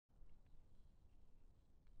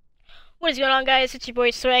What is going on, guys? It's your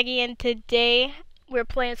boy Swaggy, and today we're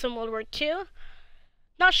playing some World War II.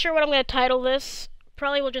 Not sure what I'm going to title this.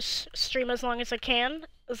 Probably will just stream as long as I can,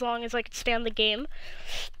 as long as I can stand the game.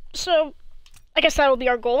 So, I guess that will be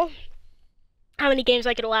our goal. How many games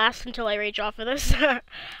I could last until I rage off of this. I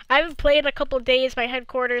haven't played in a couple of days. My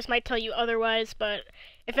headquarters might tell you otherwise, but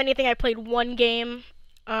if anything, I played one game.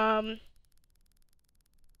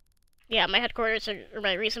 Yeah, my headquarters or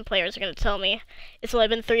my recent players are going to tell me it's only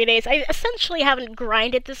been 3 days. I essentially haven't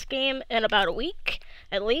grinded this game in about a week,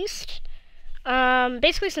 at least.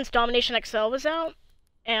 Basically since Domination XL was out.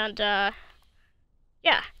 And,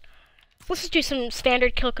 yeah. Let's just do some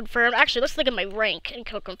standard kill confirmed. Actually, let's look at my rank in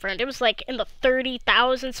kill confirmed. It was like in the 30,000s,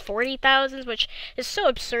 40,000s, which is so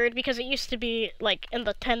absurd because it used to be like in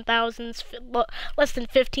the 10,000s, less than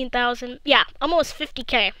 15,000. Yeah, almost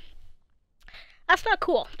 50k. That's not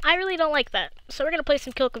cool. I really don't like that. So we're gonna play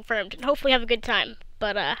some kill confirmed and hopefully have a good time.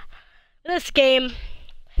 But this game,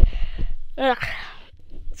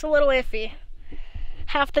 it's a little iffy.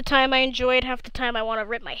 Half the time I enjoy it, half the time I want to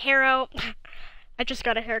rip my hair out. I just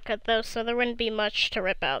got a haircut though, so there wouldn't be much to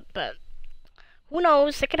rip out, but who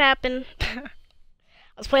knows? It could happen. I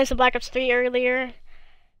was playing some Black Ops 3 earlier.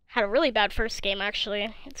 Had a really bad first game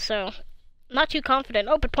actually, so not too confident.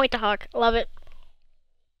 Oh, but point to hawk. Love it.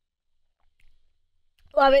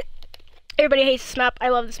 Love it. Everybody hates this map. I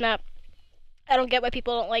love this map. I don't get why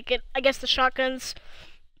people don't like it. I guess the shotguns.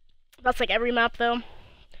 That's like every map though.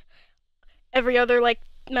 Every other like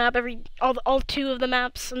map. All two of the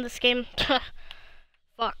maps in this game.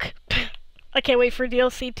 Fuck. I can't wait for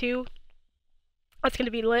DLC 2. That's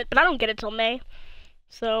gonna be lit, but I don't get it till May.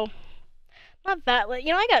 So not that lit.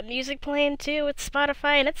 You know, I got music playing too with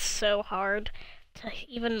Spotify, and it's so hard to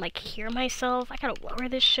even like hear myself. I gotta lower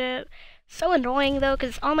this shit. So annoying though,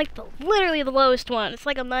 because it's on like literally the lowest one. It's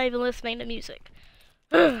like I'm not even listening to music.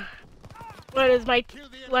 What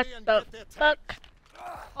the fuck?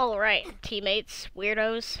 Alright, teammates,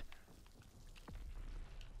 weirdos.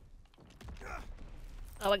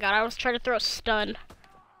 Oh my god, I was trying to throw a stun.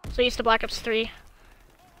 So used to Black Ops 3.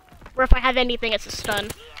 Where if I have anything, it's a stun.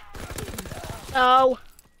 Oh.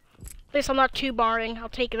 At least I'm not too boring, I'll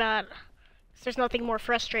take that. There's nothing more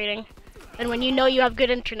frustrating. And when you know you have good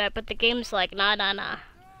internet, but the game's like, nah. I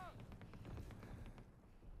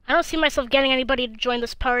don't see myself getting anybody to join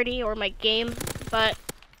this party or my game, but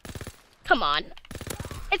come on.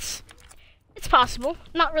 It's possible.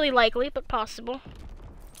 Not really likely, but possible.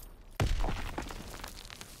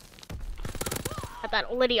 Got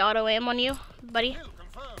that Liddy auto aim on you, buddy.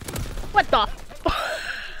 What the? What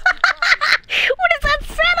is that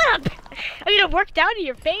setup? I mean, it worked out in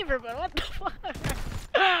your favor, but what the fuck?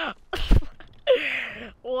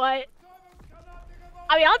 What?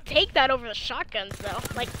 I mean, I'll take that over the shotguns, though.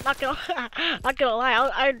 Like, not gonna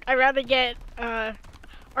lie. I'd rather get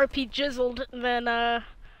RP jizzled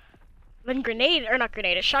than grenade, or not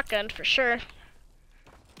grenade, a shotgun for sure.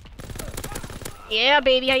 Yeah,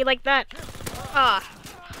 baby, how you like that?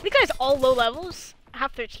 You guys all low levels.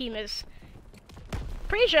 Half their team is.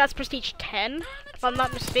 Pretty sure that's prestige 10, if I'm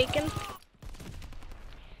not mistaken.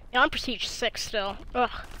 Yeah, I'm prestige 6 still. Ugh.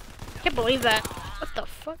 Can't believe that. What the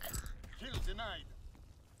fuck? Kill denied.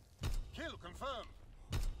 Kill confirmed.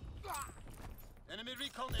 Enemy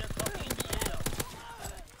recon aircraft in the air.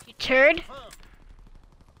 You turd.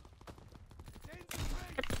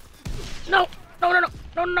 No. Enemy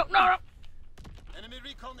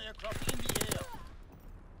recon aircraft in the air.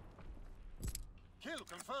 Kill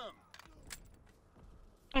confirmed.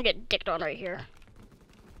 I'm getting dicked on right here.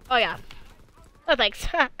 Oh yeah. Oh thanks.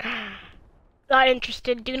 Not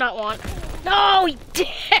interested, do not want. No, he did,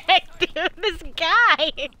 dude, this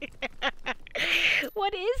guy.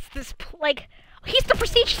 What is this, like, he's the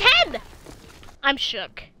prestige 10. I'm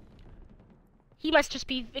shook. He must just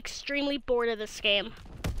be extremely bored of this game.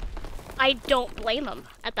 I don't blame him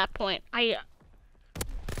at that point. I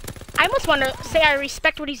almost want to say I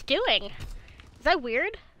respect what he's doing. Is that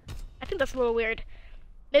weird? I think that's a little weird.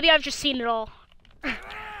 Maybe I've just seen it all.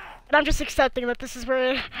 And I'm just accepting that this is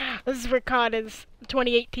where COD is,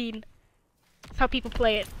 2018. That's how people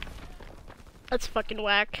play it. That's fucking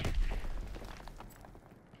whack.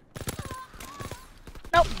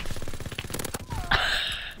 Nope.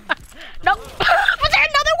 Nope. Was there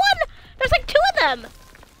another one? There's like 2 of them.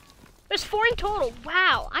 There's 4 in total.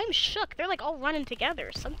 Wow, I'm shook. They're like all running together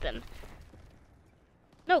or something.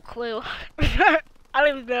 No clue. I don't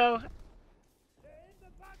even know.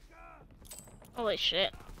 Holy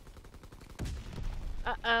shit.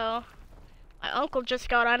 Uh-oh. My uncle just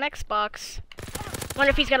got on Xbox. Wonder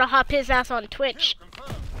if he's gonna hop his ass on Twitch.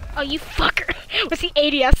 Oh, you fucker. Was he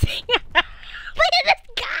ADSing? Look at this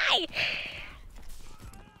guy!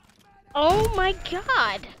 Oh my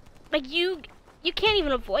god. Like, you can't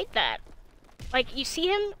even avoid that. Like, you see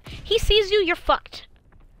him, he sees you, you're fucked.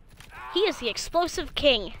 He is the explosive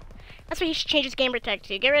king. That's what he should change his gamer tag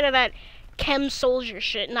to. Get rid of that chem soldier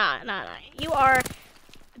shit. Nah. You are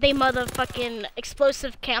the motherfucking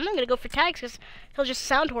explosive king. I'm not gonna go for tags because he'll just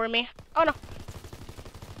sound whore me. Oh no.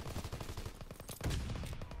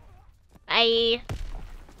 I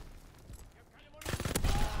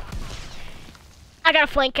gotta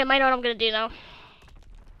flank him. I know what I'm gonna do now.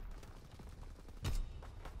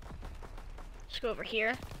 Just go over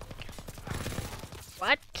here.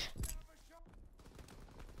 What?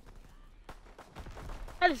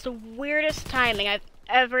 That is the weirdest timing I've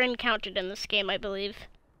ever encountered in this game, I believe.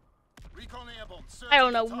 Recon airborne. I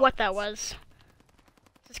don't know what that was.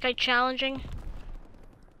 Is this guy challenging?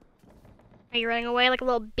 Are you running away like a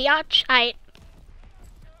little biatch?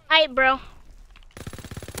 Aight, bro.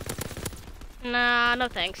 Nah, no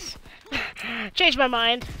thanks. Changed my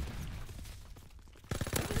mind.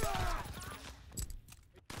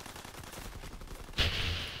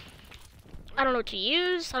 I don't know what to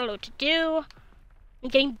use. I don't know what to do. I'm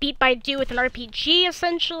getting beat by a dude with an RPG,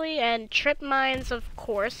 essentially, and trip mines, of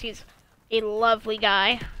course. He's a lovely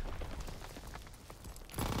guy.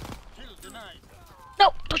 Kill denied.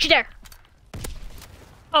 No, don't you dare!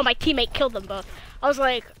 Oh, my teammate killed them both. I was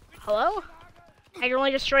like, hello? I can only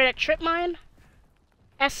destroy that trip mine?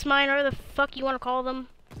 S-mine, whatever the fuck you want to call them.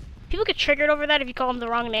 People get triggered over that if you call them the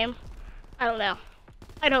wrong name. I don't know.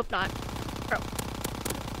 I'd hope not. Bro.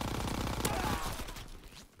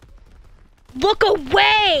 Look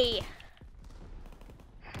away!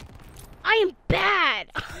 I am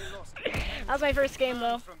bad! That was my first game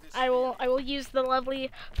though. I will use the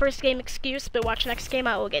lovely first game excuse, but watch next game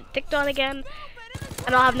I will get dicked on again.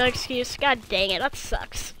 And I'll have no excuse. God dang it, that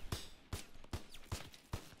sucks.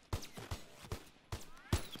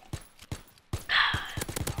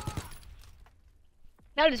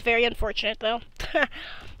 That is very unfortunate though. That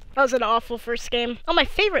was an awful first game. On my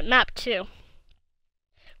favorite map too.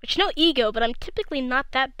 Which, no ego, but I'm typically not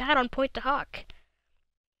that bad on point to hawk.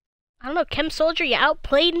 I don't know, Chem Soldier, you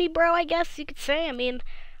outplayed me, bro, I guess you could say. I mean,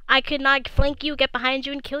 I could not flank you, get behind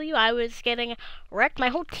you, and kill you. I was getting wrecked. My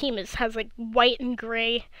whole team has like white and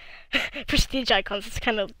gray prestige icons. That's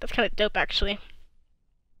kind of dope, actually.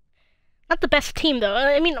 Not the best team though.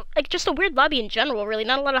 I mean, like just a weird lobby in general. Really,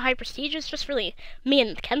 not a lot of high prestige. It's just really me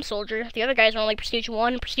and Chem Soldier. The other guys are only prestige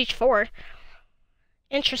 1, prestige 4.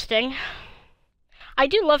 Interesting. I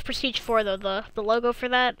do love Prestige 4 though, the logo for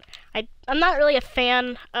that. I'm not really a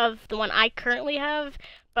fan of the one I currently have,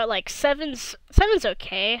 but like 7's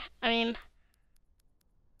okay. I mean,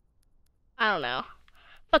 I don't know.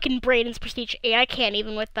 Fucking Braden's Prestige 8, I can't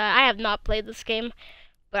even with that. I have not played this game.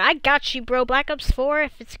 But I got you, bro. Black Ops 4,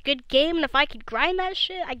 if it's a good game and if I could grind that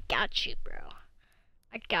shit, I got you, bro.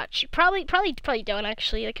 I got you. Probably don't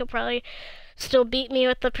actually. Like he'll probably still beat me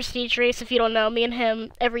with the Prestige race. If you don't know, me and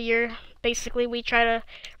him every year basically we try to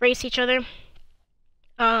race each other.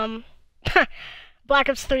 Black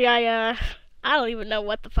Ops 3, I don't even know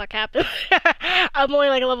what the fuck happened. I'm only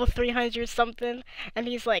like a level 300 something, and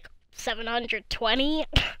he's like 720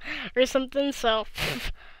 or something. So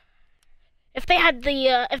if they had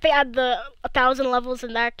the 1,000 levels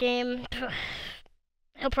in that game,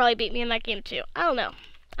 he'll probably beat me in that game too. I don't know.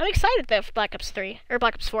 I'm excited though for Black Ops 3 or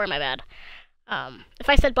Black Ops 4. My bad. If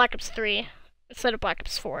I said Black Ops 3 instead of Black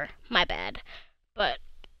Ops 4, my bad. But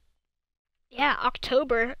yeah,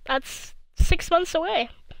 October. That's 6 months away.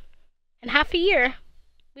 In half a year,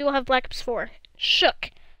 we will have Black Ops 4.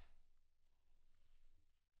 Shook.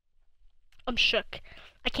 I'm shook.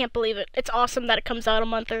 I can't believe it. It's awesome that it comes out a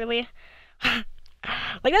month early.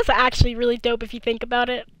 Like that's actually really dope if you think about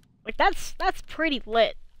it. Like that's pretty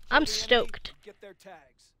lit. I'm stoked. Get their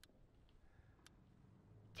tags.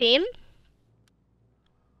 Team?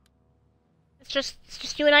 It's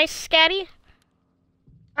just you and I, Scatty?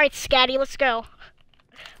 Alright, Scatty, let's go.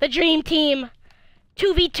 The dream team.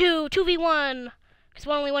 2v2, 2v1. Because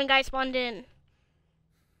only one guy spawned in.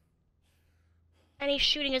 And he's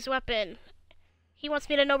shooting his weapon. He wants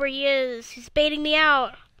me to know where he is. He's baiting me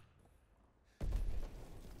out.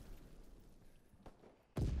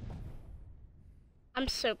 I'm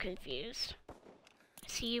so confused. I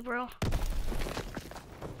see you, bro.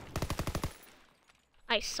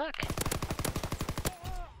 I suck.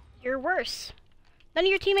 You're worse. None of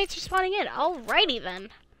your teammates are spawning in. Alrighty then.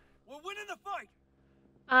 We're winning the fight.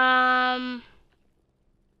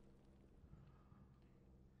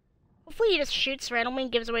 Hopefully he just shoots randomly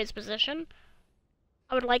and gives away his position.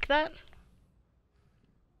 I would like that.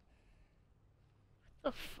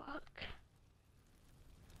 What the fuck?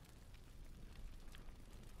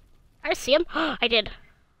 I I see him. I did.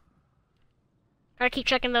 Gotta keep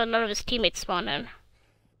checking though none of his teammates spawn in.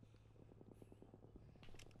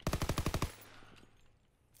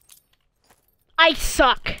 I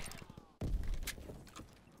suck.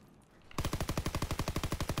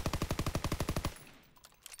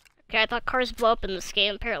 Okay, I thought cars blow up in this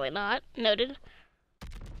game. Apparently not. Noted.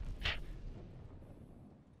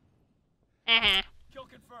 Kill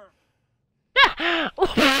confirmed.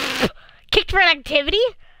 Kicked for an activity?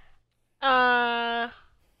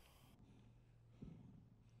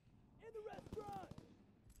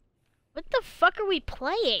 What the fuck are we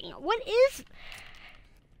playing? What is...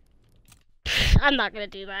 I'm not gonna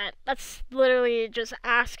do that. That's literally just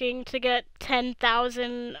asking to get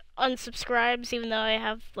 10,000 unsubscribes, even though I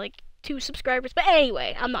have, like, 2 subscribers. But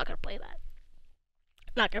anyway, I'm not gonna play that.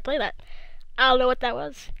 Not gonna play that. I don't know what that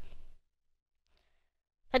was.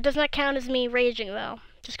 That does not count as me raging, though.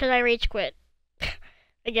 Just because I rage quit.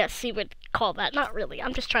 I guess you would call that. Not really.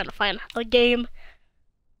 I'm just trying to find a game.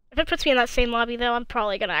 If it puts me in that same lobby, though, I'm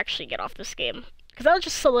probably gonna actually get off this game. Because that'll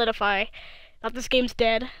just solidify that this game's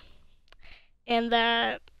dead. And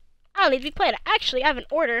that I don't need to be playing it. Actually, I have an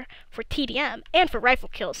order for TDM and for rifle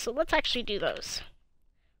kills, so let's actually do those.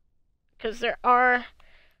 Because there are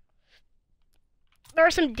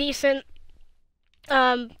some decent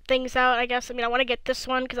things out, I guess. I mean, I want to get this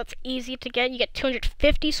one because that's easy to get. You get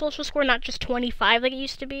 250 social score, not just 25 like it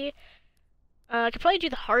used to be. I could probably do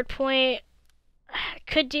the hard point.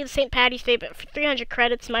 Could do the St. Patty's Day, but for 300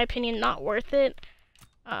 credits, in my opinion, not worth it.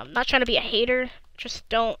 Not trying to be a hater, just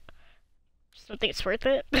don't think it's worth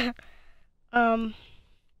it. Hopefully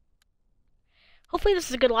this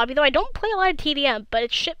is a good lobby, though. I don't play a lot of TDM, but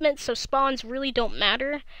it's shipments, so spawns really don't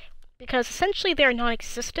matter. Because essentially they are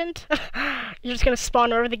non-existent. You're just gonna spawn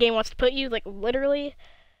wherever the game wants to put you, like, literally.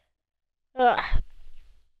 Ugh.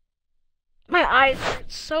 My eyes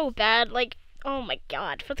hurt so bad, like, oh my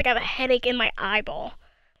god. I feel like I have a headache in my eyeball.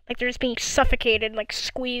 Like they're just being suffocated, like,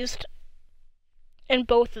 squeezed in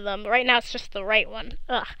both of them. Right now it's just the right one.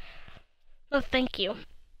 Ugh. No, thank you.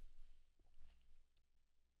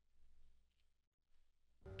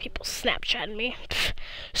 People Snapchatting me.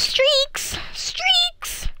 Streaks!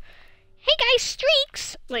 Streaks! Hey guys,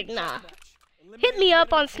 streaks! Like, nah. Hit me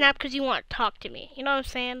up on Snap because you want to talk to me. You know what I'm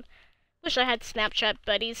saying? Wish I had Snapchat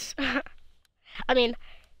buddies. I mean,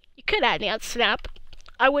 you could add me on Snap.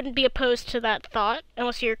 I wouldn't be opposed to that thought.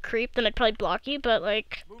 Unless you're a creep, then I'd probably block you. But,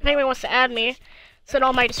 like, if anyone wants to add me, it's in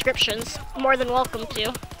all my descriptions. More than welcome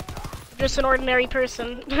to. Just an ordinary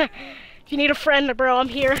person. If you need a friend, bro, I'm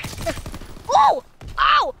here. Oh!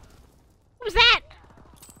 Oh! What was that?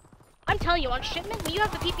 I'm telling you, on shipment, when you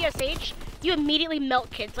have the PPSH, you immediately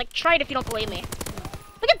melt kids. Like, try it if you don't believe me.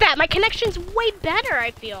 Look at that! My connection's way better,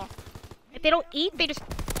 I feel. If they don't eat, they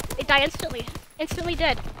die instantly. Instantly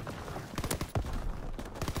dead.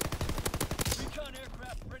 Recon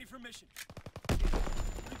aircraft ready for mission.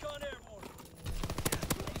 Recon airborne.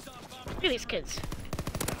 Look at these kids.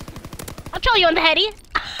 I'll chow you on the heady.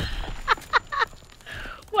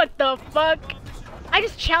 What the fuck? I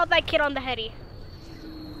just chowed that kid on the heady.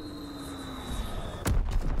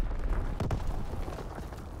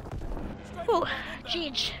 Ooh,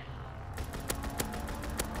 jeej.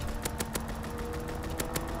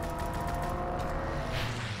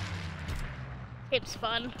 Game's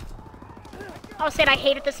fun. I was saying I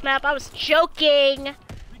hated this map. I was joking.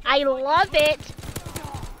 I love it.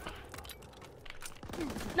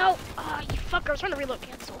 No. Oh, you fucker. I was trying to reload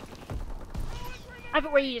cancel. I have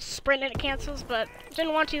it where you just sprint and it cancels, but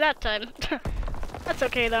didn't want to that time. That's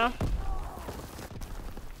okay, though.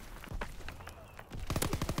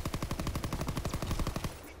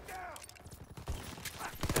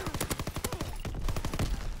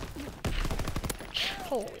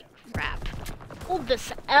 Holy crap. Hold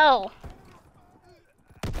this L.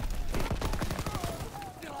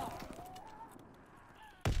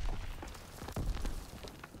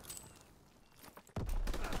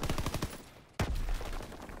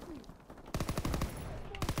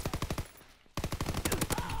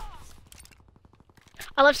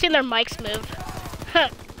 I love seeing their mics move.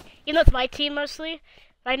 Even though it's my team mostly,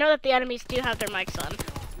 but I know that the enemies do have their mics on.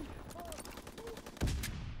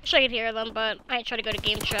 Wish I could hear them, but I ain't trying to go to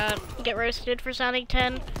game chat and get roasted for sounding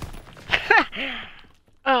 10.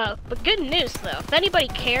 But good news though. If anybody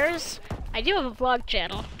cares, I do have a vlog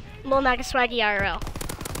channel, Lil Nagaswaggy IRL.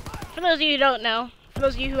 For those of you who don't know, for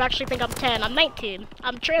those of you who actually think I'm 10, I'm 19.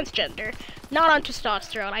 I'm transgender, not on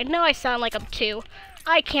testosterone. I know I sound like I'm 2.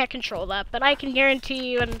 I can't control that, but I can guarantee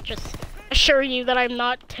you and just assure you that I'm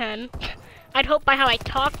not 10. I'd hope by how I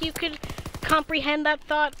talk you could comprehend that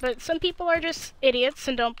thought, but some people are just idiots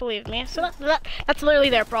and don't believe me. So that's literally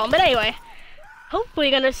their problem. But anyway,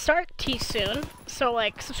 hopefully gonna start T soon. So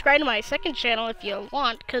like, subscribe to my second channel if you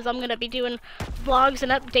want, because I'm gonna be doing vlogs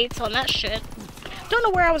and updates on that shit. Don't know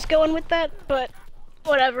where I was going with that, but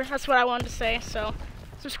whatever. That's what I wanted to say. So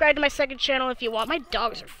subscribe to my second channel if you want. My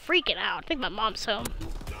dogs are freaking out. I think my mom's home.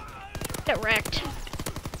 Get wrecked.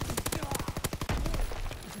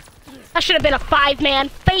 That should have been a 5-man.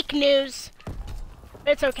 Fake news.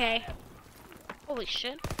 It's okay. Holy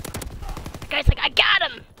shit. The guy's like, I got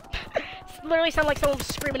him! It literally sounded like someone was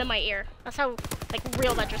screaming in my ear. That's how, like,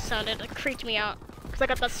 real that just sounded. It creeped me out. Because I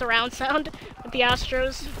got that surround sound with the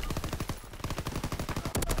Astros.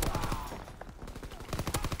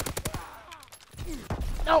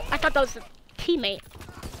 No, I thought that was a teammate.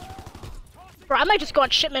 Bro, I might just go on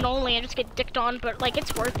shipment only and just get dicked on, but, like,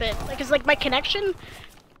 it's worth it. Like, it's like my connection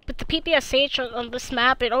with the PPSH on this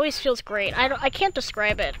map, it always feels great. I can't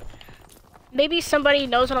describe it. Maybe somebody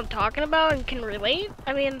knows what I'm talking about and can relate?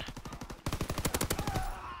 I mean...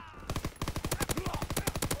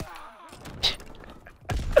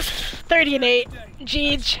 $30 and $8.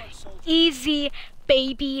 Jeej. Easy,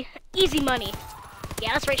 baby. Easy money.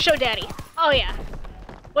 Yeah, that's right. Show daddy. Oh, yeah.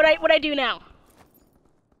 What I do now?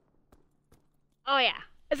 Oh, yeah.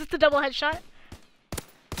 Is this the double headshot?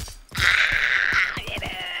 It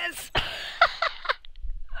is!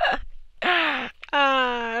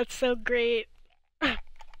 That's so great.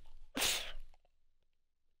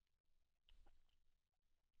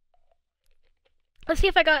 Let's see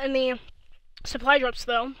if I got any supply drops,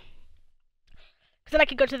 though. Because then I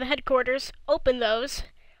could go to the headquarters, open those.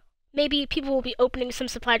 Maybe people will be opening some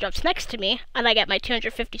supply drops next to me, and I get my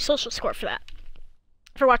 250 social score for that.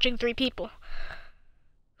 For watching 3 people.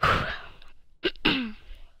 Yeah,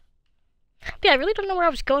 I really don't know where I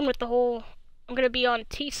was going with the whole I'm gonna be on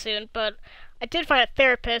T soon, but I did find a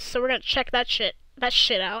therapist, so we're gonna check that shit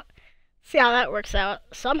out. See how that works out.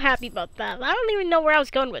 So I'm happy about that. I don't even know where I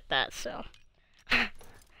was going with that, so.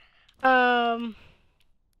 I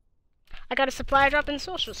got a supply drop in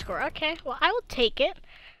social score. Okay, well I will take it.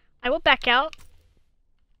 I will back out.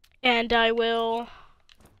 And I will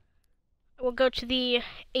go to the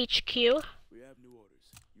HQ.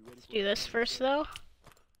 Let's do this first though.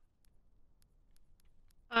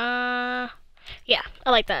 Yeah,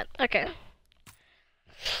 I like that. Okay.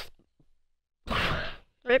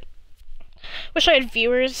 Rip. Wish I had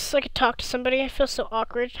viewers so I could talk to somebody. I feel so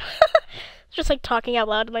awkward. Just like talking out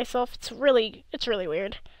loud to myself. It's really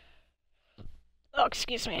weird. Oh,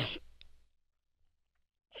 excuse me.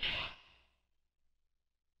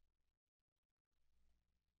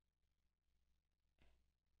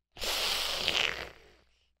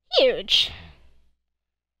 Huge.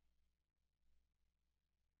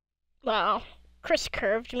 Wow. Chris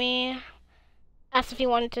curved me. Asked if he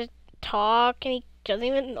wanted to talk, and he doesn't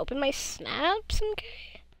even open my snaps.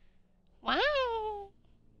 Okay. Wow.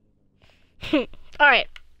 Alright.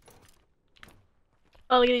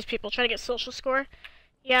 Oh, look at these people trying to get social score.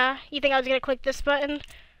 Yeah, you think I was gonna click this button?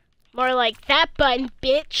 More like that button,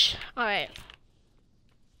 bitch. Alright.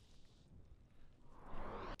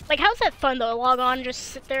 Like, how's that fun though? Log on and just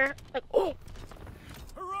sit there? Like, oh!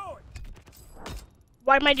 Heroic.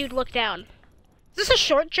 Why'd my dude look down? Is this a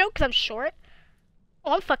short joke? Because I'm short?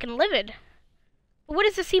 Oh, I'm fucking livid. What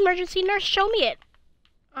is this emergency nurse? Show me it.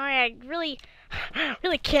 Alright, I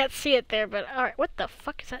really can't see it there, but alright, what the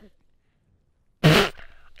fuck is that?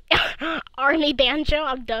 Army banjo?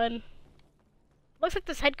 I'm done. Looks like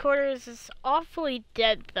this headquarters is awfully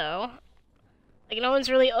dead, though. Like, no one's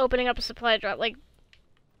really opening up a supply drop. Like,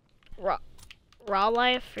 raw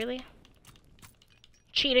life, really?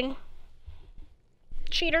 Cheating.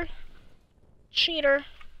 Cheater. Cheater.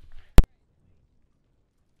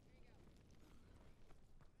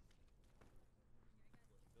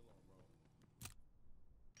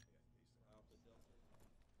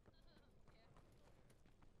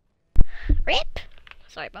 Rip!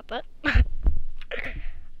 Sorry about that.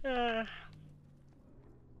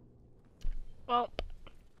 Well,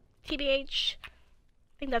 TBH, I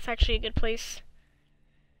think that's actually a good place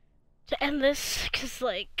to end this, cause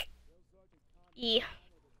like,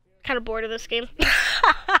 kind of bored of this game.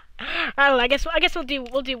 I don't know. I guess we'll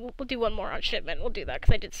do one more on shipment. We'll do that,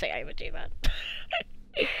 cause I did say I would do that.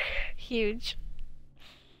 Huge.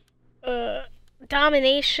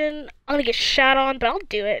 Domination. I'm gonna get shot on, but I'll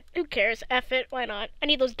do it. Who cares? F it. Why not? I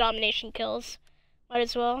need those domination kills. Might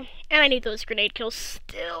as well. And I need those grenade kills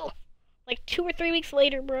still. Like 2 or 3 weeks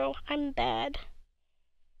later, bro. I'm bad.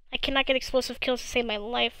 I cannot get explosive kills to save my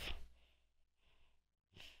life.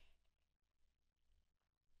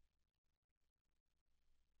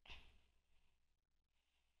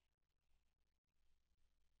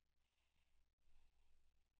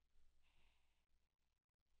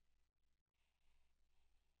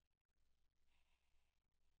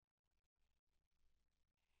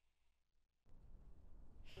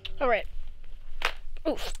 Alright.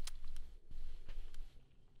 Oof.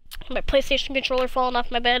 My PlayStation controller falling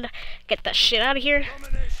off my bed. Get that shit out of here.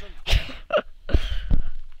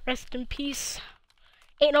 Rest in peace.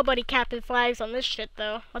 Ain't nobody capping flags on this shit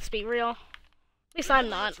though. Let's be real. At least I'm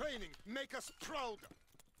not. Make us proud.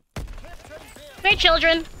 Hey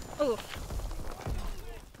children! Ooh.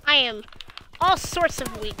 I am all sorts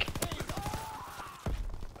of weak.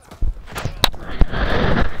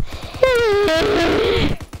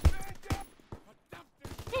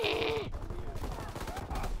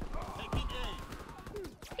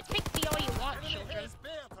 Take me all you want, children.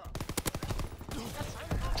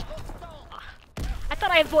 I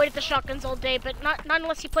thought I avoided the shotguns all day, but not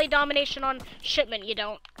unless you play domination on shipment, you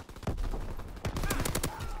don't.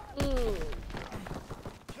 Ooh.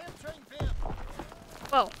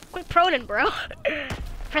 Whoa, quit proning, bro.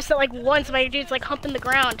 Press it like once, my dude's like humping the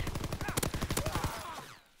ground.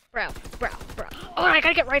 Bro. Oh, I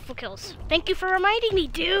gotta get rifle kills. Thank you for reminding me,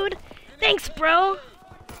 dude. Thanks, bro.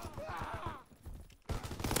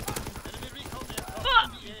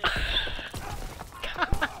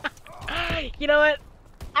 You know what?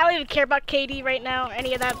 I don't even care about KD right now,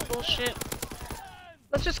 any of that bullshit.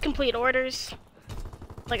 Let's just complete orders.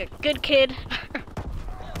 Like a good kid.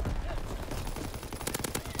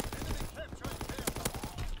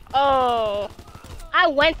 Oh. I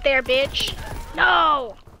went there, bitch.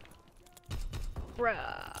 No! Bruh.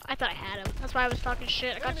 I thought I had him. That's why I was talking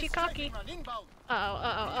shit. I got too cocky.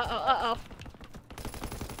 Uh-oh.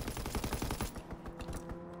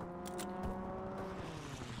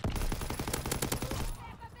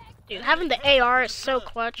 Dude, having the AR is so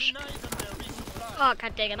clutch. Oh,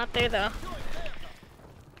 god dang it, not there though.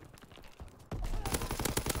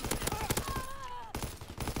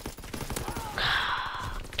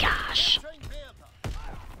 Gosh.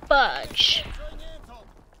 Fudge.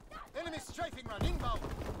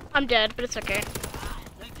 I'm dead, but it's okay.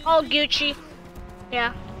 All Gucci.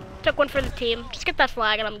 Yeah. Took one for the team. Just get that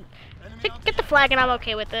flag and I'm... Get the flag and I'm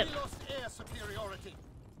okay with it.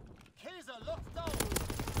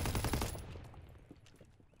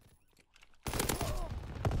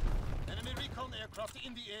 Enemy recon aircraft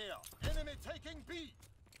in the air. Enemy taking B.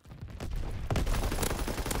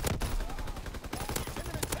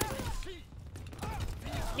 Enemy taking C.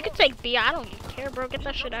 You can take B, I don't care, bro. Get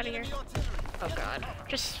that shit out of here. Oh god.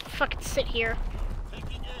 Just fucking sit here.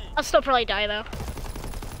 I'll still probably die though.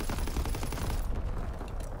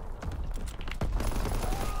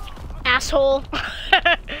 Asshole.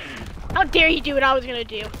 How dare you do what I was gonna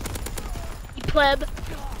do? You pleb.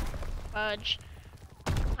 Fudge.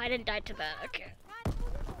 I didn't die to that, okay.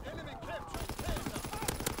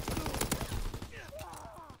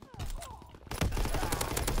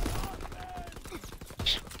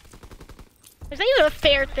 Is that even a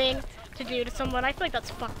fair thing to do to someone? I feel like that's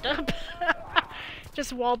fucked up.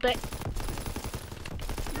 Just wallbang.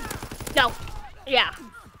 No. Yeah.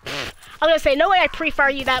 I was gonna say, no way I pre-fire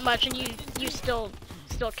you that much and you still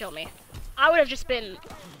kill me. I would have just been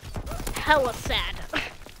hella sad.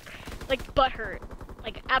 Like butthurt.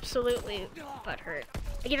 Like absolutely butthurt.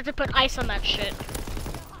 Like you'd have to put ice on that shit.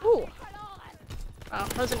 Ooh. Oh,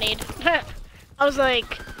 that was a nade. I was like,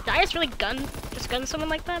 did I just really gun someone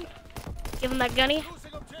like that? Give him that gunny.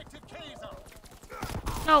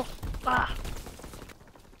 No. Ah.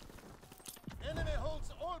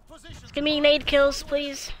 Just give me nade kills,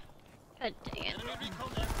 please. God dang it.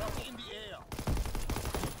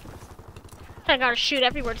 I gotta shoot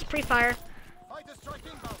everywhere, it's pre-fire.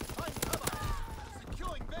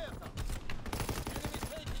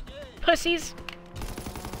 Pussies.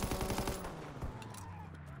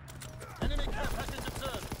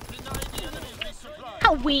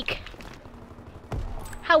 How weak?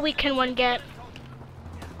 How weak can one get?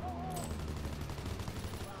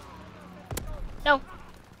 No.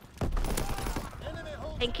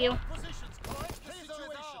 Thank you.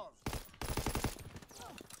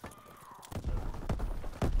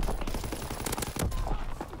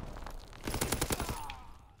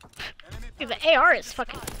 Dude, the AR is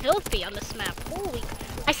fucking filthy on this map. Holy.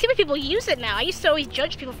 I see why people use it now. I used to always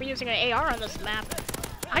judge people for using an AR on this map.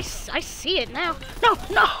 I see it now.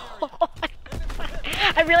 No!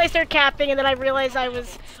 I realized they're capping and then I realized I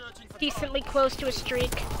was decently close to a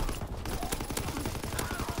streak.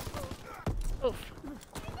 Oof.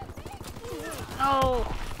 No!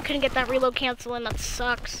 Couldn't get that reload cancel in, that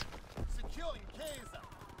sucks.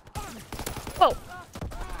 Whoa!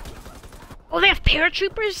 Oh, they have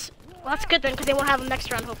paratroopers? Well, that's good then, because they won't have them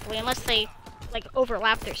next round, hopefully, unless they, like,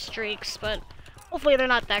 overlap their streaks, but hopefully they're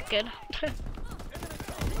not that good.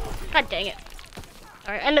 God dang it.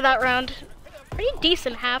 Alright, end of that round. Pretty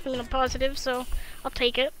decent half, I'm positive, so I'll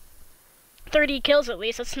take it. 30 kills at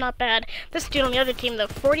least. That's not bad. This dude on the other team, though,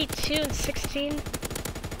 42 and 16.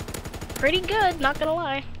 Pretty good, not gonna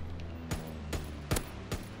lie.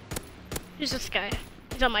 Who's this guy?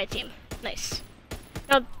 He's on my team. Nice.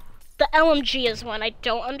 Now, the LMG is one I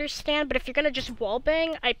don't understand, but if you're gonna just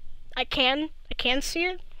wallbang, I can see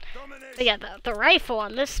it. But yeah, the rifle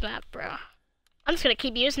on this map, bro. I'm just gonna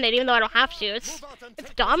keep using it even though I don't have to. It's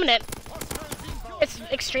dominant. It's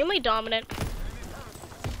extremely dominant.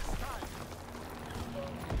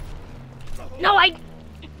 No,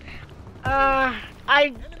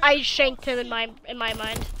 I shanked him in my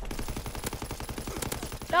mind.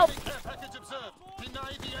 Nope.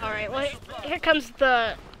 All right, well here comes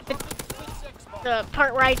the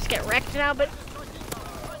part where I just get wrecked now, but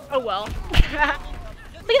oh well.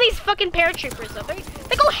 Look at these fucking paratroopers though.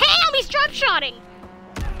 They go ham. He's drop shotting.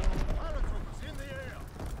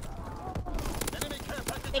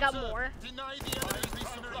 They got more.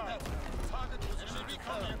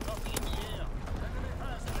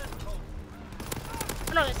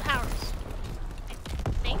 Oh no, it's ours.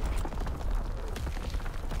 I think.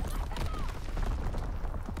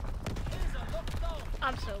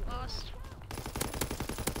 I'm so lost.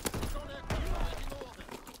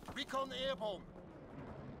 Recon airborne.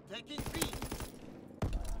 Taking B.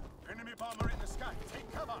 Enemy bomber in the sky.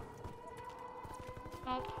 Take cover.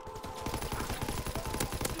 Oh.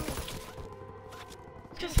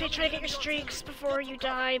 Just say try to get your streaks before you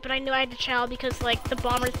die, but I knew I had to chow because like the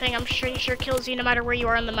bomber thing I'm pretty sure kills you no matter where you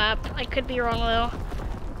are on the map. I could be wrong though.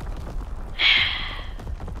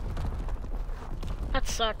 That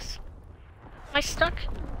sucks. Am I stuck?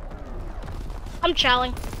 I'm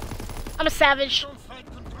chowing. I'm a savage.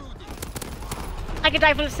 I could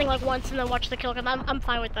die from this thing like once and then watch the kill cam. I'm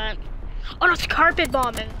fine with that. Oh no, it's carpet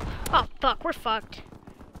bombing. Oh fuck, we're fucked.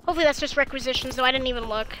 Hopefully that's just requisitions though, I didn't even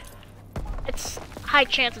look. It's high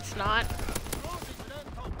chance it's not.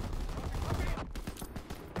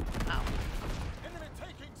 Oh.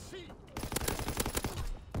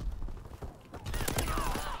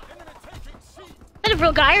 Is that a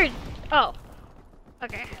real guy or? Oh.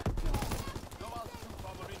 Okay.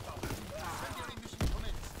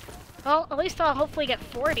 Well, at least I'll hopefully get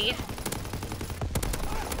 40.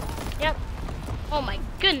 Yep. Oh my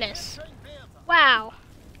goodness. Wow.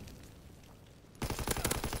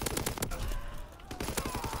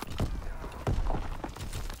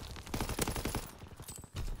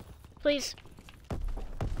 Please.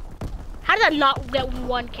 How did that not get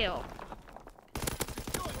one kill?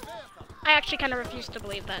 I actually kind of refuse to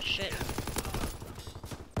believe that shit.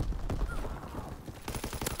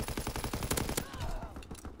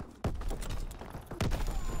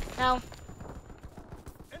 No.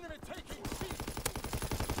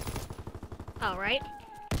 All right.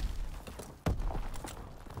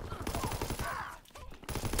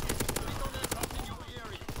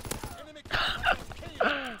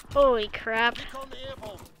 Holy crap.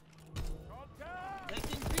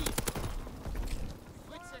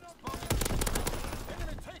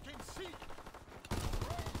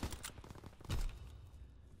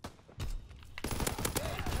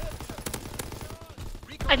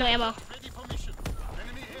 I have no ammo.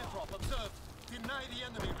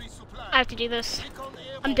 I have to do this.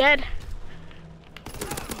 I'm dead.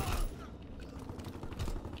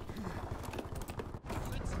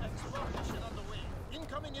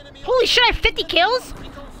 Holy shit, I have 50 kills?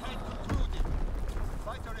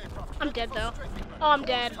 I'm dead though. Oh, I'm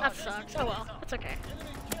dead. That sucks. Oh well, that's okay.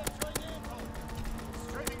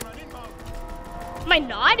 Am I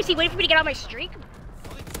not? Is he waiting for me to get out my streak?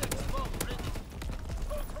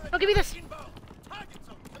 Oh, give me this.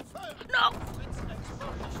 No!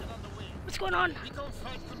 What's going on?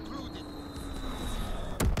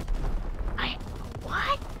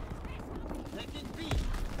 What?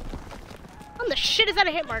 How the shit is that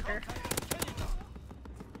a hit marker?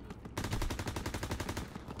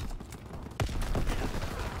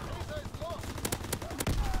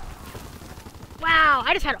 Wow,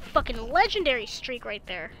 I just had a fucking legendary streak right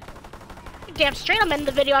there. Damn straight I'm ending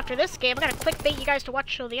the video after this game. I gotta clickbait you guys to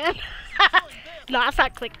watch till the end. No, that's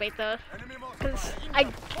not clickbait though. Cause I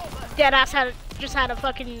deadass just had a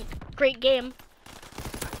fucking great game.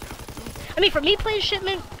 I mean, for me playing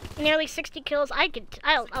Shipment, nearly 60 kills,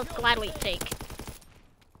 I'll gladly take.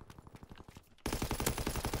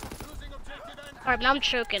 Alright, now I'm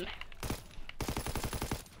choking.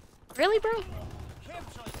 Really, bro?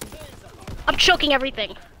 I'm choking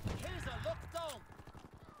everything.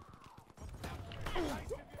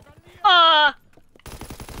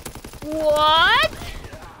 What?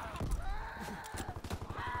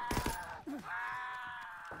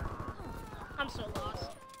 I'm so lost.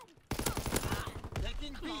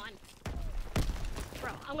 Come on.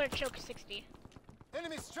 Bro, I'm gonna choke 60.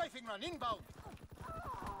 Enemy strafing run inbound.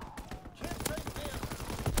 Can't take there.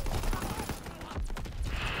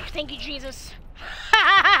 Thank you, Jesus.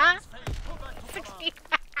 Pull back to 60.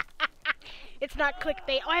 It's not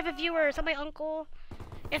clickbait. Oh, I have a viewer. Is that my uncle?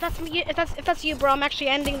 If that's me, if that's you, bro, I'm actually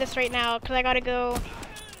ending this right now because I gotta go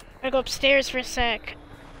upstairs for a sec.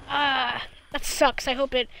 That sucks. I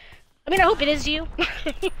hope it is you.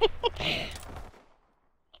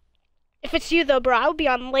 If it's you though, bro, I'll be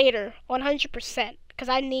on later, 100%, because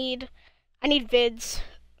I need vids.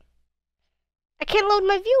 I can't load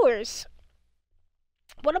my viewers.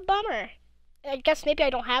 What a bummer. I guess maybe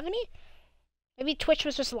I don't have any. Maybe Twitch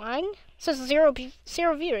was just lying. It says zero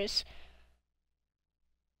viewers.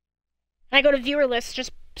 And I go to viewer list,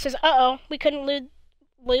 just says, uh-oh, we couldn't load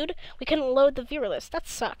the viewer list. That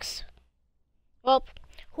sucks. Well,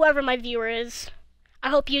 whoever my viewer is, I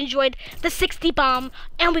hope you enjoyed the 60 bomb,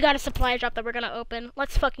 and we got a supply drop that we're gonna open.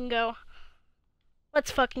 Let's fucking go. Let's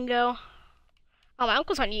fucking go. Oh, my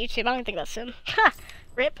uncle's on YouTube. I don't think that's him. Ha!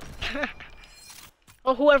 Rip.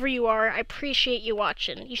 Well, whoever you are, I appreciate you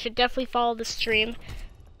watching. You should definitely follow the stream.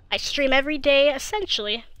 I stream every day,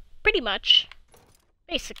 essentially. Pretty much.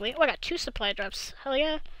 Basically. Oh, I got 2 supply drops. Hell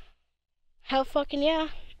yeah. Hell fucking yeah.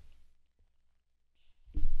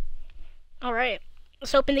 Alright.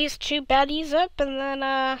 Let's open these 2 baddies up, and then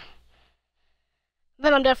I'm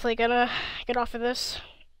definitely gonna get off of this.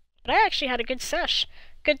 But I actually had a good sesh.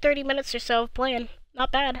 Good 30 minutes or so of playing.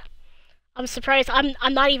 Not bad. I'm surprised.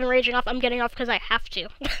 I'm not even raging off. I'm getting off because I have to.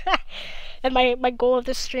 And my goal of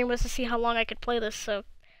this stream was to see how long I could play this, so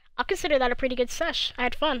I'll consider that a pretty good sesh. I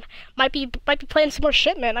had fun. Might be playing some more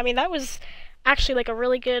shipment. I mean, that was actually like a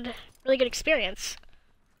really good experience.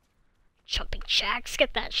 Jumping jacks,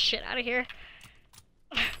 get that shit out of here.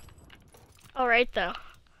 Alright though.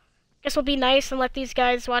 Guess we'll be nice and let these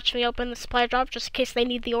guys watch me open the supply drop just in case they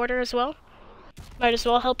need the order as well. Might as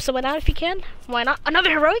well help someone out if you can. Why not? Another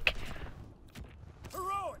heroic?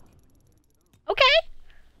 Heroic! Okay.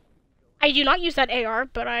 I do not use that AR,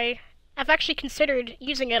 but I have actually considered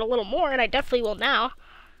using it a little more, and I definitely will now.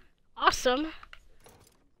 Awesome.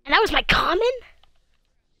 And that was my common?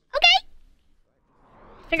 Okay.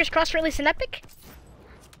 Fingers crossed for at least an epic?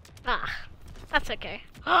 Ah, that's okay.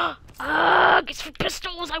 It's for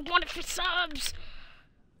pistols! I want it for subs!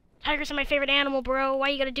 Tigers are my favorite animal, bro. Why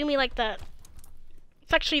you gotta do me like that?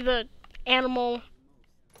 It's actually the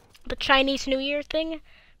Chinese New Year thing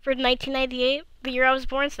for 1998, the year I was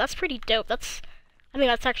born, so that's pretty dope. I think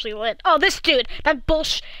that's actually lit. Oh, this dude! That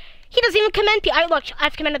bullshit! He doesn't even commend me! Look,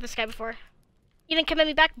 I've commended this guy before. You didn't commend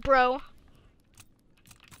me back, bro.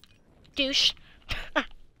 Douche.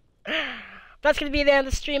 That's gonna be the end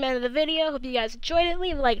of the stream, end of the video. Hope you guys enjoyed it.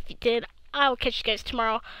 Leave a like if you did. I will catch you guys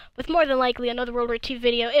tomorrow with more than likely another World War II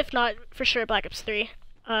video. If not, for sure, Black Ops 3.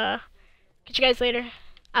 Catch you guys later.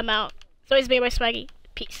 I'm out. It's always me, my Swaggy.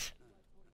 Peace.